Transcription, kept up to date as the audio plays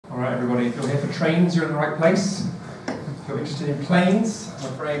Alright everybody, if you're here for trains, you're in the right place. If you're interested in planes, I'm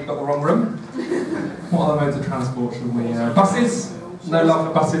afraid you've got the wrong room. What other modes of transport should we... buses? No love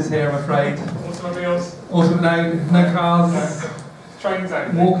for buses here, I'm afraid. Automobiles? No cars. Trains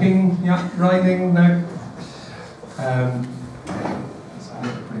only? Walking, yeah, riding, no. So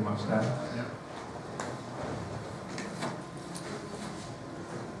pretty much there.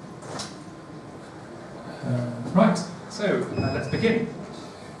 Right, so let's begin.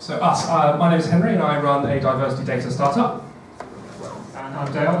 So my name is Henry and I run a diversity data startup. And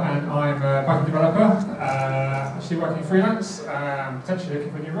I'm Dale and I'm a Python developer, actually working freelance, potentially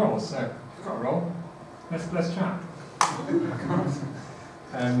looking for new roles. So if you've got a role, let's chat.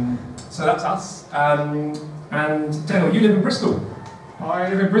 So that's us. And Dale, you live in Bristol. I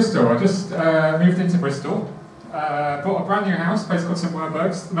live in Bristol. I just moved into Bristol, bought a brand new house, place called St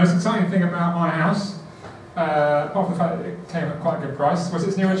Werburgh's. The most exciting thing about my house, apart from the fact that it came at quite a good price, was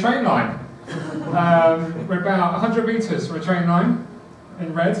it's near a train line. We're about 100 metres from a train line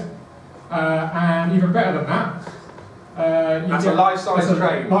in red, and even better than that, that's a life-size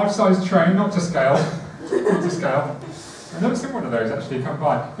train. Life-size train, not to scale. Not to scale. I've never seen one of those actually come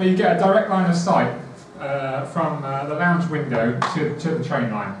by. But you get a direct line of sight from the lounge window to the train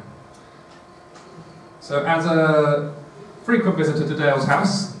line. So as a frequent visitor to Dale's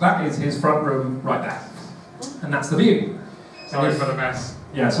house, that is his front room right there. And that's the view. Sorry for the mess.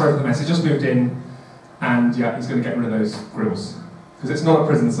 Yeah, sorry for the mess. He just moved in, and yeah, he's going to get rid of those grills. Because it's not a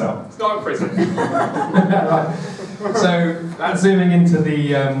prison cell. It's not a prison. Right. So that's zooming into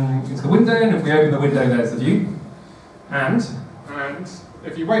the window, and if we open the window, there's the view. And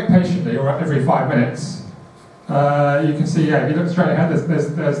if you wait patiently, or every 5 minutes, you can see, yeah, if you look straight ahead, there's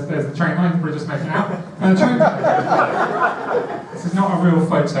the train line, we're just making out. And the train This is not a real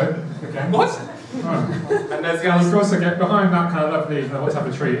photo, again. What? Oh. And there's the other, you also get behind that kind of lovely, what type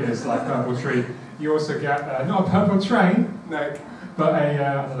of tree it is, like purple tree, you also get, not a purple train, No. but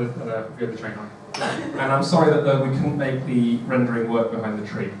another view of the train line. And I'm sorry that we couldn't make the rendering work behind the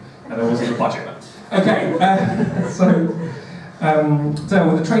tree. And there wasn't a budget. Okay, so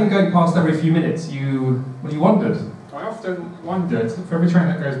with the train going past every few minutes, you wondered? I often wondered, for every train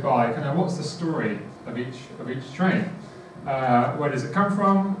that goes by, kind of what's the story of each train? Where does it come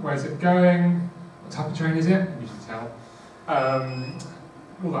from? Where's it going? What type of train is it? You should tell.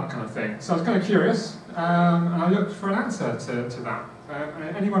 All that kind of thing. So I was kind of curious, and I looked for an answer to that.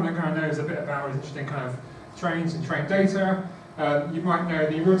 Anyone that kind of knows a bit about or is interested in kind of trains and train data, you might know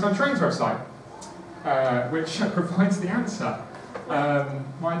the Real-Time Trains website, which provides the answer.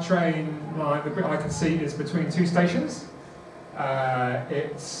 My train, the bit I can see is between two stations.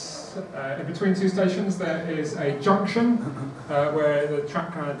 In between two stations there is a junction where the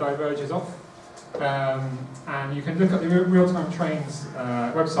track kind of diverges off. And you can look at the Real-Time Trains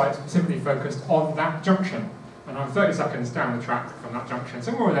website specifically focused on that junction. And I'm 30 seconds down the track from that junction.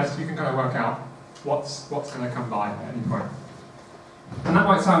 So more or less you can kind of work out what's going to come by at any point. And that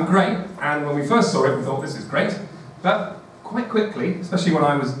might sound great, and when we first saw it we thought this is great, but quite quickly, especially when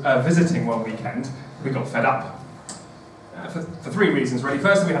I was visiting one weekend, we got fed up. For three reasons really.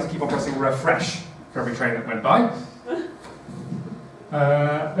 First, we had to keep on pressing refresh for every train that went by.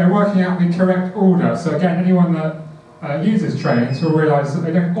 They're working out the correct order. So again, anyone that uses trains will realise that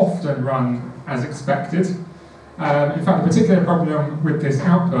they don't often run as expected. In fact, the particular problem with this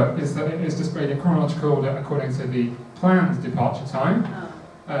output is that it is displayed in chronological order according to the planned departure time.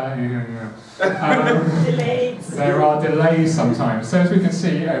 Delays. There are delays sometimes. So as we can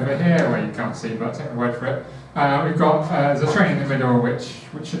see over here, where you can't see, but I'll take my word for it, we've got there's a train in the middle, which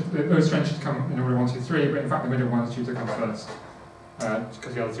those trains should come in order 1, 2, 3, but in fact the middle one is due to come first,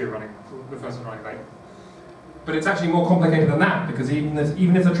 because the other two are running. The first one's running late. But it's actually more complicated than that, because even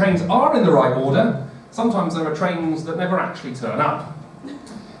if the trains are in the right order, sometimes there are trains that never actually turn up.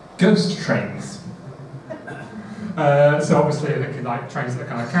 Ghost trains. So obviously looking like trains that are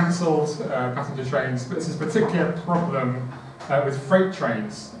kind of cancelled, passenger trains, but this is a particular problem with freight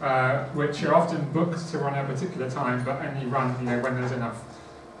trains, which are often booked to run at a particular time, but only run when there's enough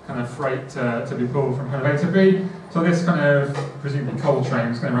kind of freight to be pulled from A to B. So this kind of, presumably coal train,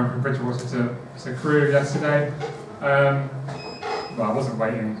 was going to run from Bridgewater to Crewe yesterday. Well, I wasn't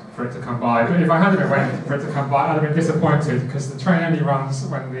waiting for it to come by, but if I had been waiting for it to come by, I'd have been disappointed, because the train only runs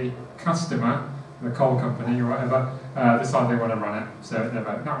when the customer, the coal company or whatever, decide they want to run it. So that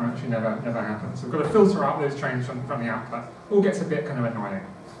actually never happens. So we've got to filter out those trains from the output. All gets a bit kind of annoying.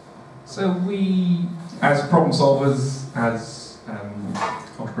 So we, as problem solvers, as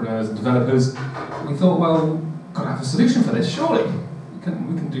entrepreneurs and developers, we thought, well, we've got to have a solution for this, surely. We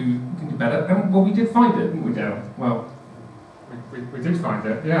can do better. And well, we did find it, didn't we, Dale? Well, we did find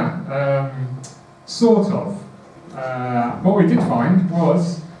it, yeah. Sort of. What we did find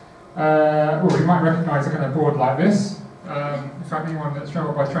was, well, we might recognise a kind of board like this. In fact, anyone that's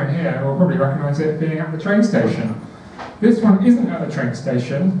travelled by train here will probably recognise it being at the train station. This one isn't at the train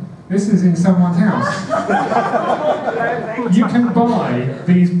station. This is in someone's house. You can buy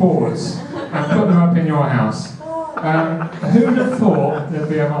these boards and put them up in your house. Who would have thought there'd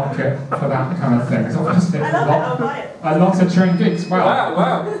be a market for that kind of thing? It's obviously a lot of train gigs. Wow.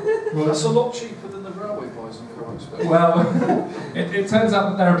 Well, that's a lot cheaper than the railway buys and quotes. Well, it turns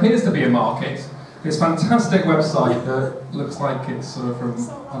out that there appears to be a market. This fantastic website that looks like it's sort of from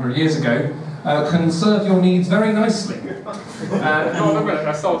 100 years ago can serve your needs very nicely.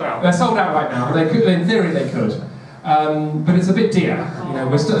 They're sold out. They're sold out right now. They could, in theory, they could, but it's a bit dear. You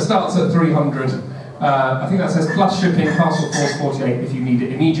know, it starts at 300. I think that says plus shipping, parcel force 48 if you need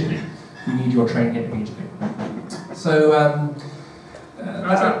it immediately. You need your train hit immediately. So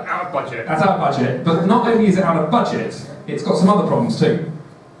that's out of budget. That's out of budget, but not only is it out of budget, it's got some other problems too.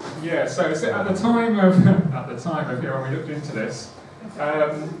 Yeah. So at the time of when we looked into this,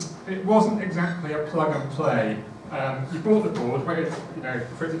 it wasn't exactly a plug and play. You bought the board, waited,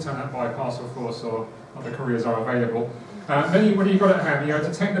 for it to turn up by parcel force or other couriers are available. Then when you got it at home, you had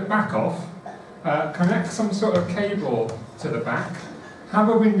to take the back off, connect some sort of cable to the back, have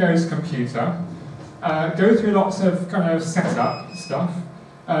a Windows computer, go through lots of kind of setup stuff,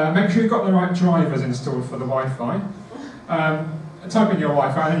 make sure you've got the right drivers installed for the Wi-Fi, type in your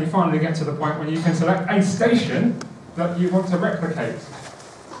Wi-Fi, and then you finally get to the point where you can select a station that you want to replicate.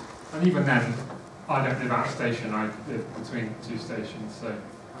 And even then, I don't live out of station, I live between two stations, so that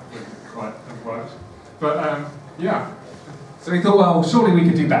wouldn't quite have worked. But yeah. So we thought, well, surely we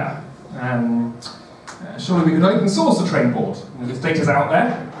could do better. Surely we could open source a train board. This data's out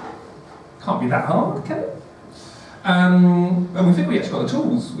there. Can't be that hard, can it? And we think we actually got the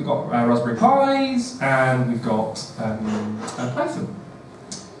tools. We've got Raspberry Pis, and we've got Python.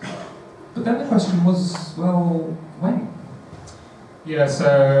 But then the question was, well, when? Yeah,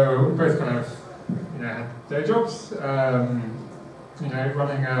 so we both kind of had day jobs. Running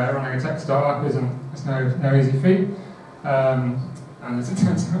a tech startup it's no easy feat. And as it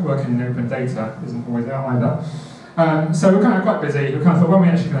turns out, working in open data isn't always out either. So we're kind of quite busy. We kind of thought, when are we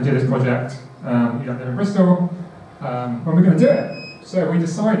actually going to do this project? You don't live in Bristol. When are we going to do it? So we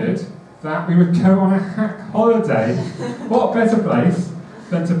decided that we would go on a hack holiday. What better place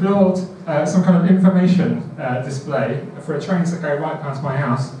than to build some kind of information display for a train that go right past my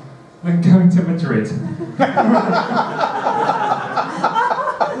house than going to Madrid.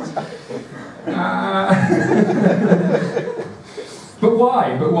 But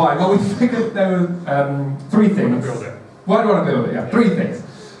why? Well, we figured there were three things. Why do we want to build it? Yeah, three things.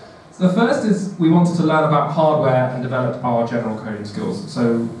 So the first is we wanted to learn about hardware and develop our general coding skills.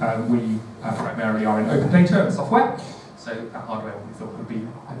 So we primarily are in open data and software. So hardware we thought would be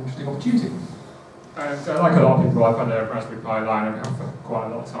an interesting opportunity. And like a lot of people, I've had a Raspberry Pi lying around for quite a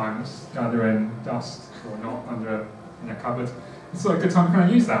lot of time, just gathering dust or not under a cupboard. It's sort of a good time to kind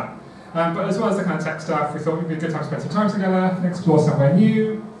of use that. But as well as the kind of tech stuff, we thought it would be a good time to spend some time together, explore somewhere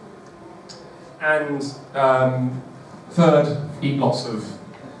new. And third, eat lots of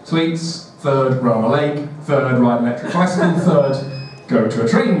sweets. Third, run on a lake. Third, ride an electric bicycle. Third, go to a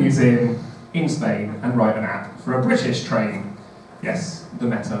train museum in Spain and write an app for a British train. Yes, the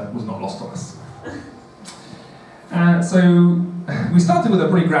meta was not lost on us. So we started with a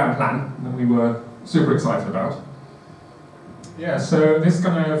pretty grand plan that we were super excited about. Yeah, so this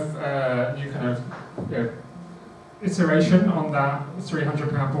kind of new kind of iteration on that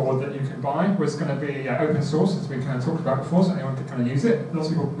 £300 board that you can buy was going to be open source, as we kind of talked about before, so anyone could kind of use it. Lots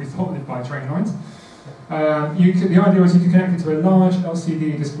of people, we thought, lived by train lines. The idea was you could connect it to a large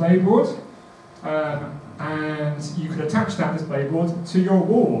LCD display board, and you could attach that display board to your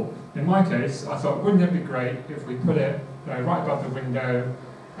wall. In my case, I thought, wouldn't it be great if we put it right above the window,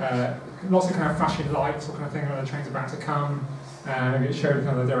 lots of kind of flashing lights or kind of thing when the train's about to come, and maybe it showed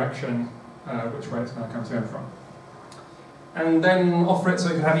kind of the direction, which way it's going to come to and from. And then offer it so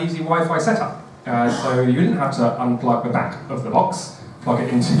it could have easy Wi-Fi setup. So you didn't have to unplug the back of the box, plug it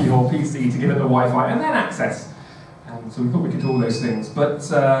into your PC to give it the Wi-Fi, and then access. So we thought we could do all those things. But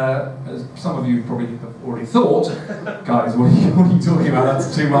as some of you probably have already thought, guys, what are you talking about?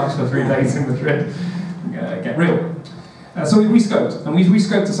 That's too much for 3 days in Madrid. Get real. So we rescoped, and we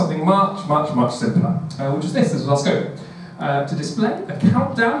rescoped to something much, much, much simpler, which is this. This was our scope. To display a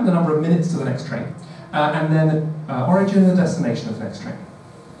countdown, the number of minutes to the next train, and then the origin and the destination of the next train.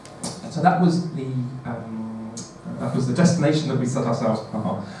 So that was the destination that we set ourselves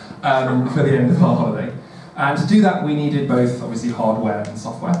for the end of our holiday. And to do that, we needed both, obviously, hardware and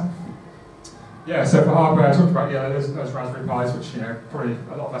software. Yeah, so for hardware, I talked about those Raspberry Pis, which probably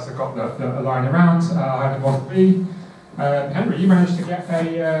a lot of us have got that are lying around. I had a Model B. Henry, you managed to get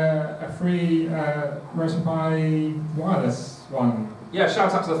a free Raspberry Pi wireless one. Yeah,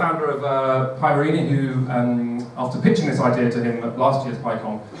 shout out to the founder of Pythonistas, who, after pitching this idea to him at last year's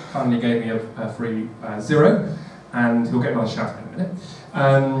PyCon, kindly gave me a free Zero, and he'll get another shout out in a minute.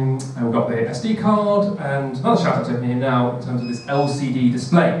 And we've got the SD card, and another shout out to him now in terms of this LCD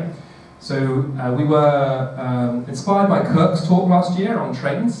display. So we were inspired by Kirk's talk last year on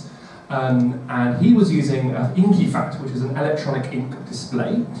trains, and he was using InkyFact, which is an electronic ink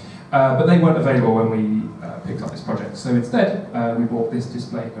display, but they weren't available when we picked up this project. So instead, we bought this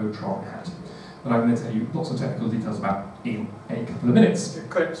Display Otron hat that I'm going to tell you lots of technical details about in a couple of minutes.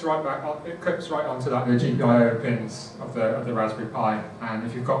 It clips right back. It clips right onto the GPIO pins of the Raspberry Pi, and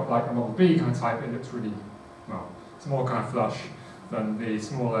if you've got like a Model B kind of type, it looks really well. It's more kind of flush than the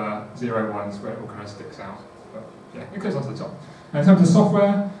smaller Zero ones where it all kind of sticks out. But yeah, it clips onto the top. And in terms of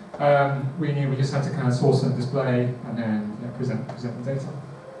software, we knew we just had to kind of source and display, and then present the data.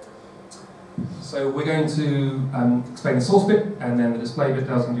 So we're going to explain the source bit, and then the display bit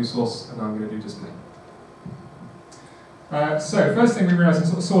does do source, and I'm going to do display. So first thing we realised in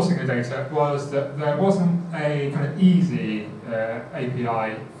sort of sourcing the data was that there wasn't a kind of easy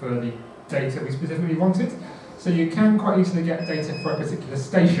API for the data we specifically wanted. So you can quite easily get data for a particular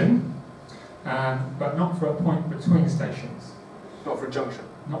station, but not for a point between stations. Not for a junction.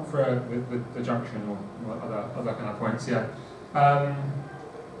 Not for the junction or other kind of points, yeah.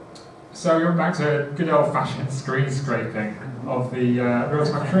 So we went back to good old-fashioned screen scraping of the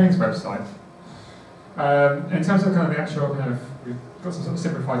real-time trains website. In terms of kind of the actual kind of, we've got some sort of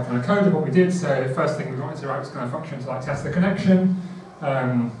simplified kind of code of what we did. So the first thing we wanted to write was kind of functions like test the connection.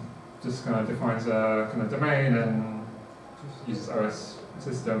 Just kind of defines a kind of domain and uses OS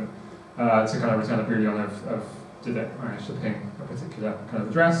system to kind of return a boolean of did it manage to ping a particular kind of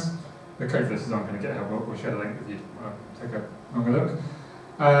address. The code for this is on kind of GitHub. We'll share the link if you want to take a longer look.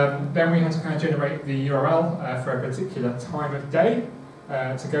 Then we had to kind of generate the URL for a particular time of day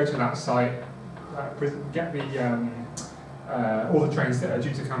to go to that site, get the all the trains that are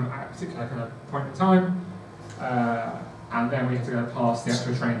due to come at a particular kind of point in time, and then we had to go pass the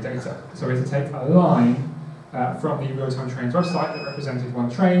actual train data. So we had to take a line from the real-time trains website that represented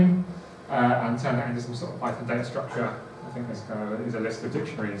one train and turn that into some sort of Python data structure. I think there's kind of is a list of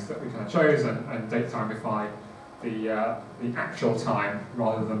dictionaries that we kind of chose and date timify the actual time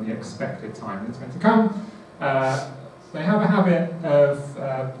rather than the expected time that's meant to come. They have a habit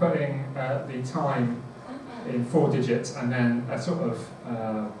of putting the time in 4 digits and then a sort of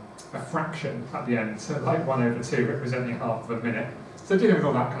a fraction at the end, so like 1/2 representing half of a minute. So dealing with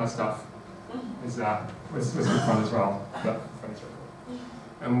all that kind of stuff was good fun as well, but funny story.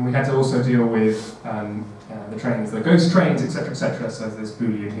 And we had to also deal with the trains, the ghost trains, etc., etc. So there's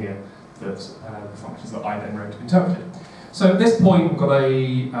Boolean here that the functions that I then wrote interpreted. So at this point, we've got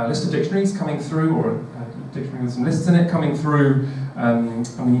a list of dictionaries coming through, or a dictionary with some lists in it coming through, and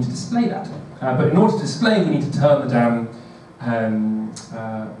we need to display that. But in order to display, we need to turn the damn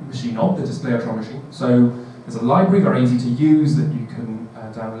machine on, the Display Otron machine. So there's a library, very easy to use, that you can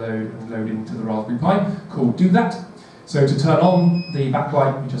download and load into the Raspberry Pi called Do That. So to turn on the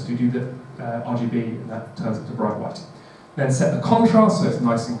backlight, we just do the RGB, and that turns it to bright white. Then set the contrast so it's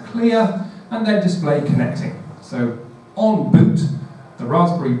nice and clear, and then display connecting. So on boot, the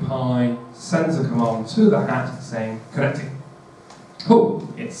Raspberry Pi sends a command to the hat saying connecting. Cool,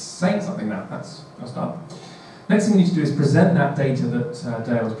 it's saying something now, that's done. Next thing we need to do is present that data that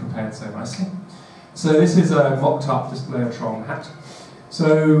Dale has prepared so nicely. So this is a mocked up Display Otron hat.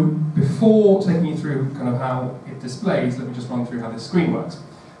 So before taking you through kind of how it displays, let me just run through how this screen works.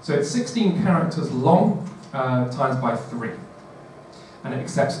 So it's 16 characters long, times by 3. And it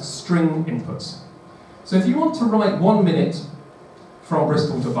accepts string inputs. So if you want to write 1 minute from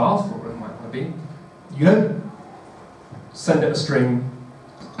Bristol to Bath, or where it might want to be, you don't send it a string,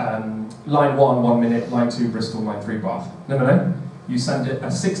 line 1, 1 minute, line 2, Bristol, line 3, Bath. No. You send it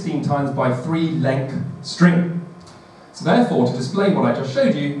a 16 times by 3 length string. So therefore, to display what I just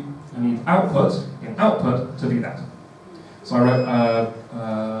showed you, you need output in output to do that. So I wrote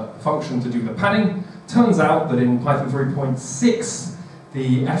a function to do the panning. Turns out that in Python 3.6,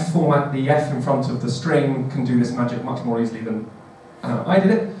 the F format, the F in front of the string, can do this magic much more easily than I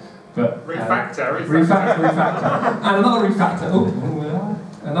did it. But refactor. And another refactor.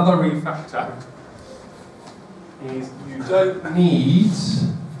 Another refactor is you don't need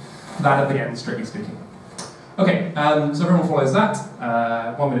that at the end, strictly speaking. Okay, so everyone follows that.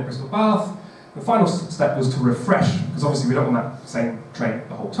 1 minute Bristol Bath. The final step was to refresh, because obviously we don't want that same train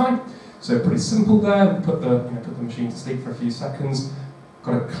the whole time. So pretty simple there. We put the machine to sleep for a few seconds.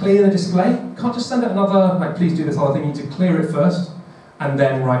 Got to clear the display. Can't just send it another, like, please do this other thing. You need to clear it first, and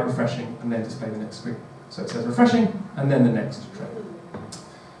then write refreshing, and then display the next screen. So it says refreshing, and then the next train.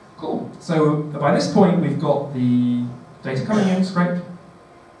 Cool. So by this point, we've got the data coming in, scraped,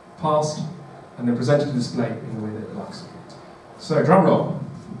 passed, and then presented to display in the way that it likes. So drum roll.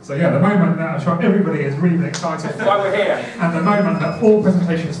 So yeah, the moment that I'm sure everybody is really excited for, Why we're here. and the moment that all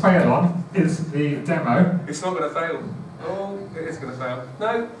presentations fail on, is the demo. It's not going to fail. Oh, it is going to fail.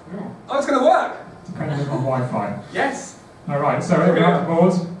 No. Oh, it's going to work. Depending on Wi-Fi. Yes. Alright, so here we are, the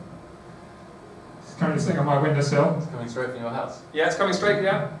board. It's currently sitting on my windowsill. It's coming straight from your house. Yeah, it's coming straight,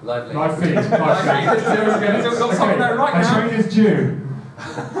 yeah. Lively. Live feed. We've got something there right a now. train is due.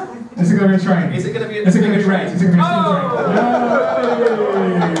 Is it going to be a train? Is it going to be a Is it going to be red? Is it going to be a steam train? Oh! Yay!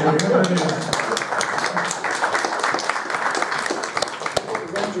 There it is.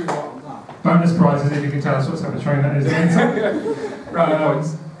 Wondering what on that. Bonus prizes if you can tell us what type of train that is.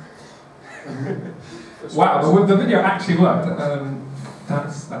 Points. Wow, the video actually worked.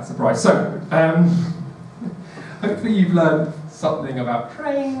 That's a prize. So, hopefully you've learned something about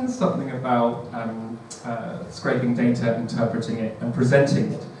trains, something about scraping data, interpreting it, and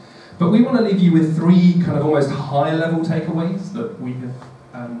presenting it. But we want to leave you with three kind of almost high-level takeaways that we have,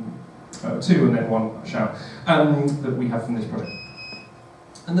 two and then one shout, that we have from this project.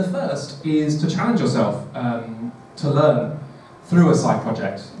 And the first is to challenge yourself to learn through a side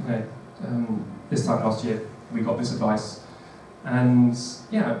project. This time last year, we got this advice, and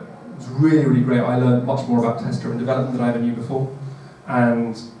yeah, it was really, really great. I learned much more about test-driven development than I ever knew before,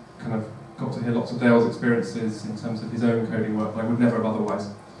 and kind of got to hear lots of Dale's experiences in terms of his own coding work that I would never have otherwise.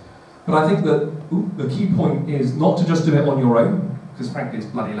 But I think that the key point is not to just do it on your own, because frankly it's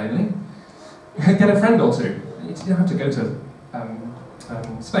bloody lonely. Get a friend or two. You don't have to go to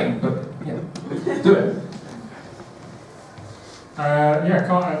Spain, but yeah, do it.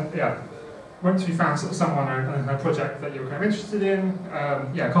 Yeah. Once you found sort of someone and a project that you're kind of interested in,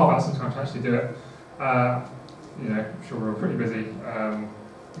 carve out some time to actually do it. I'm sure we're all pretty busy. I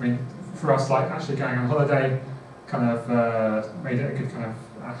mean, for us, like actually going on holiday, kind of made it a good kind of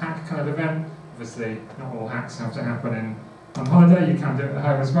hack kind of event. Obviously, not all hacks have to happen on holiday. You can do it at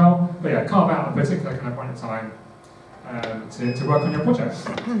home as well. But yeah, carve out a particular kind of point in time to work on your project.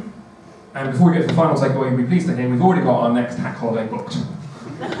 And before we get to the final takeaway, you'll be pleased to hear we've already got our next hack holiday booked.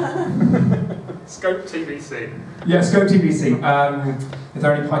 Scope TBC. Yeah, Scope TBC. If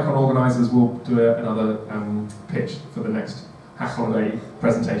there are any PyCon organisers, we'll do another pitch for the next hack holiday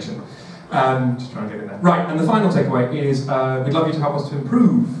presentation. Just try and get in there. Right, and the final takeaway is we'd love you to help us to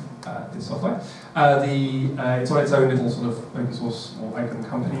improve this software. It's on its own little sort of open source or open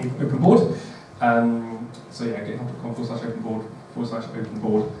company, open board. So yeah, github.com/openboard/open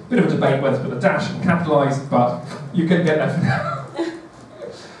board. Bit of a debate whether to put a dash and capitalise, but you can get there for now.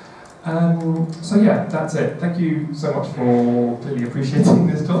 So yeah, that's it. Thank you so much for clearly appreciating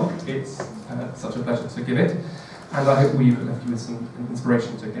this talk. It's such a pleasure to give it, and I hope we've left you with some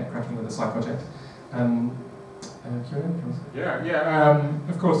inspiration to get cracking with the side project. Q&A?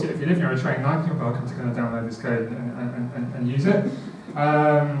 Of course, if you live near a train line, you're welcome to kind of download this code and use it.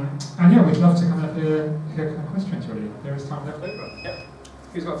 And yeah, we'd love to kind of hear kind of questions really. There is time left over. Yep.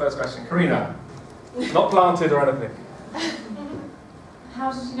 Who's got the first question? Karina. Not planted or anything. How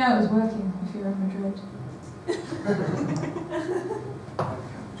did you know it was working if you were in Madrid?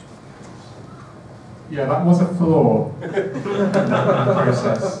 Yeah, that was a flaw in that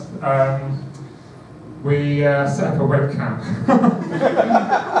process. We set up a webcam.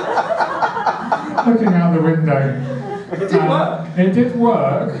 Looking out the window. It did work. It did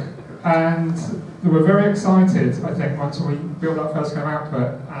work, and we were very excited, I think, once we built our first kind of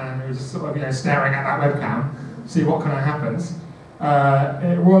output, and we were just sort of staring at that webcam, see what kind of happens.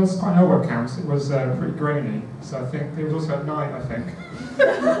 It was quite an old webcam, so it was pretty grainy, so I think it was also at night, I think.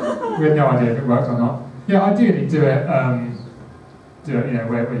 We had no idea if it worked or not. Yeah, ideally do it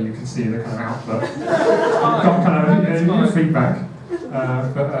where you can see the kind of output. Got kind of feedback.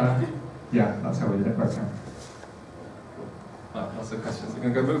 Yeah, that's how we did it, webcam. Lots of questions. I'm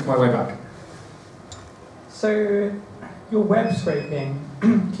going to go move my way back. So, your web scraping,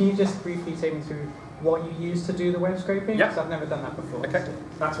 can you just briefly take me through what you use to do the web scraping? Yeah. Because I've never done that before. Okay,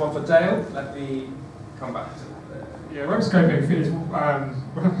 that's one for Dale. Let me come back to Yeah, web scraping is one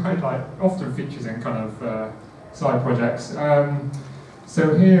of my often features in kind of side projects.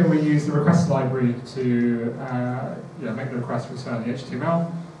 So here we use the request library to make the request return the HTML,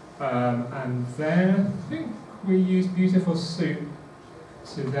 and then I think we use Beautiful Soup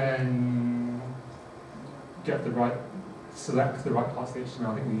to then get the right, select the right parts of the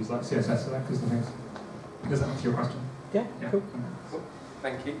HTML. I think we use like CSS selectors and things. Does that answer your question? Yeah, cool. Cool.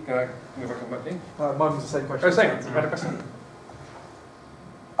 Thank you. Can I move on to my thing? Mine was the same question. Oh, same. You had a question?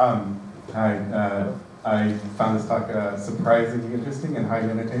 Hi. I found this talk surprisingly interesting and highly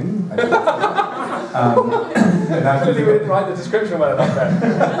entertaining. And I really didn't write the description well enough there.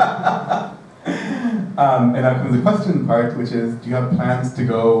 And now comes the question part, which is, do you have plans to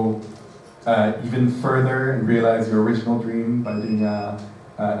go even further and realize your original dream by doing a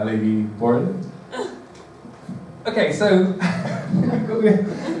LED board? Okay, so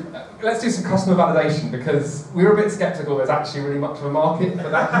let's do some customer validation, because we were a bit sceptical there's actually really much of a market for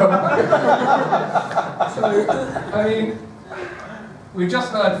that product. So, I mean, we've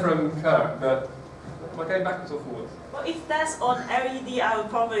just heard from Kirk that, am I going backwards or forwards? Well, if that's on LED, I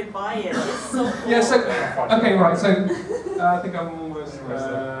would probably buy it. It's so cool. Yeah, so, okay, right, so I think I'm almost,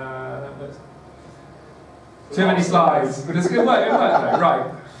 too many slides, but it's good work,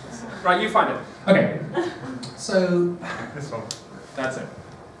 right. Right, you find it. Okay, so, This one. that's it.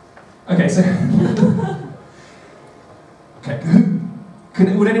 Okay, so, okay,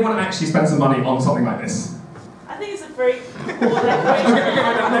 would anyone actually spend some money on something like this? I think it's a very cool Okay,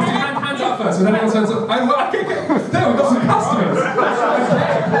 let's do hands up first. Would anyone spend some? There, we've got some customers. Okay.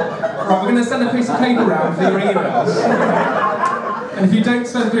 Right, we're going to send a piece of paper around for your emails. And if you don't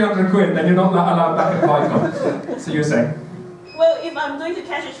spend 300 quid, then you're not allowed back at Python. So you were saying? Well, if I'm going to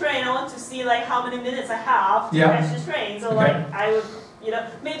catch a train, I want to see like how many minutes I have to catch the train. So like I would,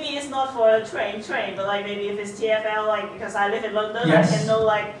 maybe it's not for a train, but like maybe if it's TFL, like because I live in London, I can know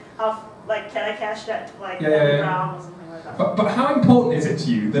like how, like can I catch that like ground or something like that. But how important is it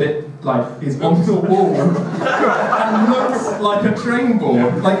to you that it like is on the wall and looks like a train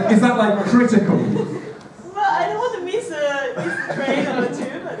board? Like, is that like critical? Well, I don't want to miss the train or the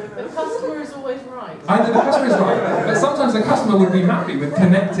tube. I don't know. The customer is always right. The customer is right, but sometimes the customer would be happy with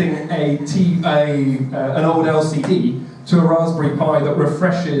connecting an old LCD to a Raspberry Pi that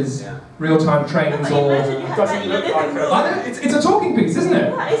refreshes real-time trains or... It doesn't look like a... It's a talking piece, isn't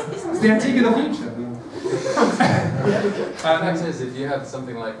it? Yeah, it's the antique of the future. The fact is, if you have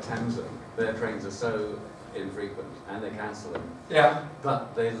something like Thameslink, their trains are so infrequent and they cancel them. Yeah.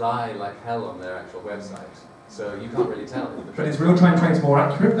 But they lie like hell on their actual website, so you can't really tell. But is real-time trains more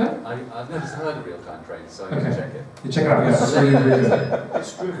accurate then? I've never heard of real-time trains, so I'm going to check it. You check it out, yes.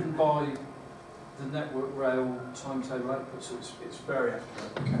 It's driven by the network rail timetable output, so it's very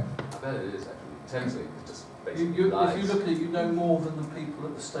accurate. Okay. I bet it is actually. Thameslink is just If basically you lies. look at it, you know more than the people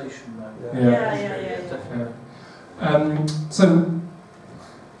at the station know. Yeah. Definitely. So,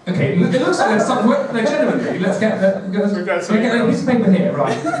 okay, it looks like there's some work. No, genuinely, let's get a piece of paper here,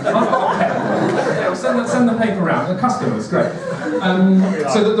 right? Okay, we'll send the paper around. The customers, great.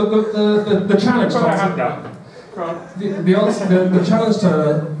 So the challenge. The challenge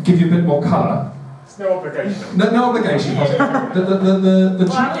to give you a bit more colour. It's no obligation. No obligation. The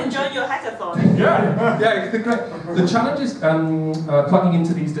Well, I can join your hackathon. Yeah, great. The challenge is plugging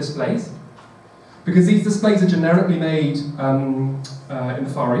into these displays, because these displays are generically made in the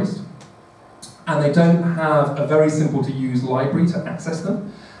Far East, and they don't have a very simple to use library to access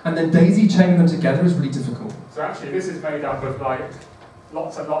them, and then daisy chaining them together is really difficult. So actually, this is made up of like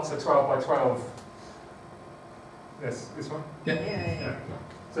lots and lots of 12 by 12. This one. Yeah.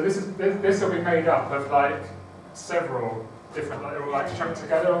 So this will be made up of like several different, like, they're all like chunked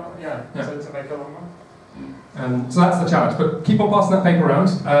together. To make a long one. So that's the challenge, but keep on passing that paper around.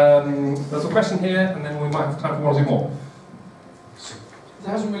 There's a question here, and then we might have time for one or two more.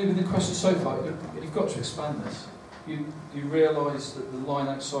 There hasn't really been a question so far. You've got to expand this. You realise that the line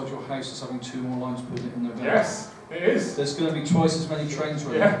outside your house is having 2 more lines put in November. Yes, it is. There's going to be twice as many trains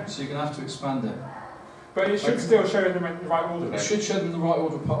running, so you're going to have to expand it. But it should still show them in the right order. It should show them in the right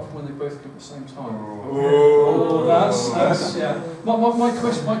order, apart from when they both come at the same time. Oh. That's yeah. My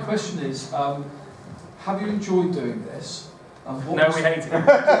question is, have you enjoyed doing this? And what No, we hate it.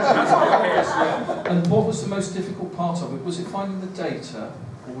 That's what we're here. And what was the most difficult part of it? Was it finding the data,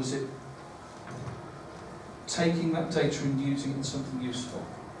 or was it taking that data and using it in something useful?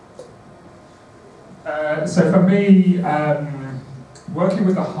 So for me, working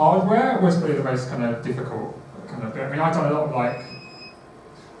with the hardware was probably the most kind of difficult kind of bit. I mean, I've done a lot of like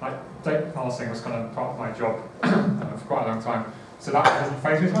data parsing was kind of part of my job for quite a long time. So that doesn't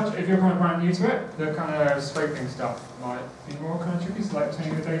phase me as much. If you're kind of brand new to it, the kind of scraping stuff might be more kind of tricky, so like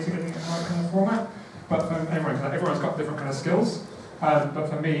obtaining the data, getting it in the right kind of format. But for everyone's got different kind of skills. But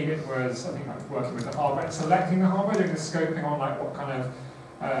for me, it was, I think, like working with the hardware, selecting the hardware, doing the scoping on like what kind of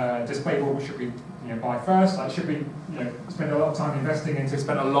display board should be buy first. Like should be spend a lot of time investing into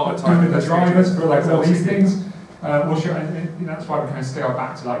spend a lot of time doing the drivers for like all these things. Or should, and that's why we kind of scale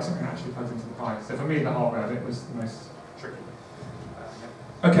back to like something that actually plugs into the Pi. So for me, the hardware bit was the most tricky.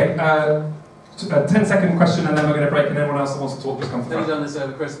 Okay, 10-second question, and then we're going to break, and everyone else that wants to talk just come Have you forward. done this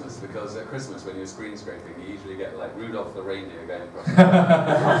over Christmas? Because at Christmas, when you're screen scraping, you usually get like Rudolph the reindeer going across.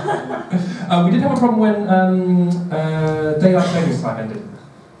 We did have a problem when daylight savings time ended.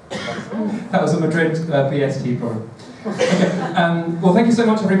 That was a Madrid BST problem. Okay. Well, thank you so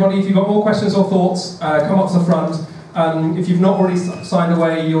much, everybody. If you've got more questions or thoughts, come up to the front. If you've not already signed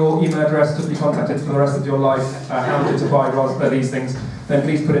away your email address to be contacted for the rest of your life, how to buy these things, then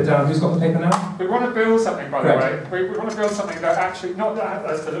please put it down. Who's got the paper now? We want to build something, by the way. We want to build something that actually, not that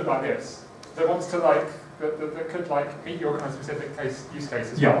has to look like this, that wants to like, that could like meet your kind of specific use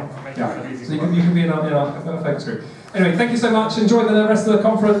case as well. And make it kind of easy so you can be in our focus group. Anyway, thank you so much. Enjoy the rest of the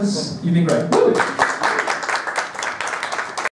conference. You've been great.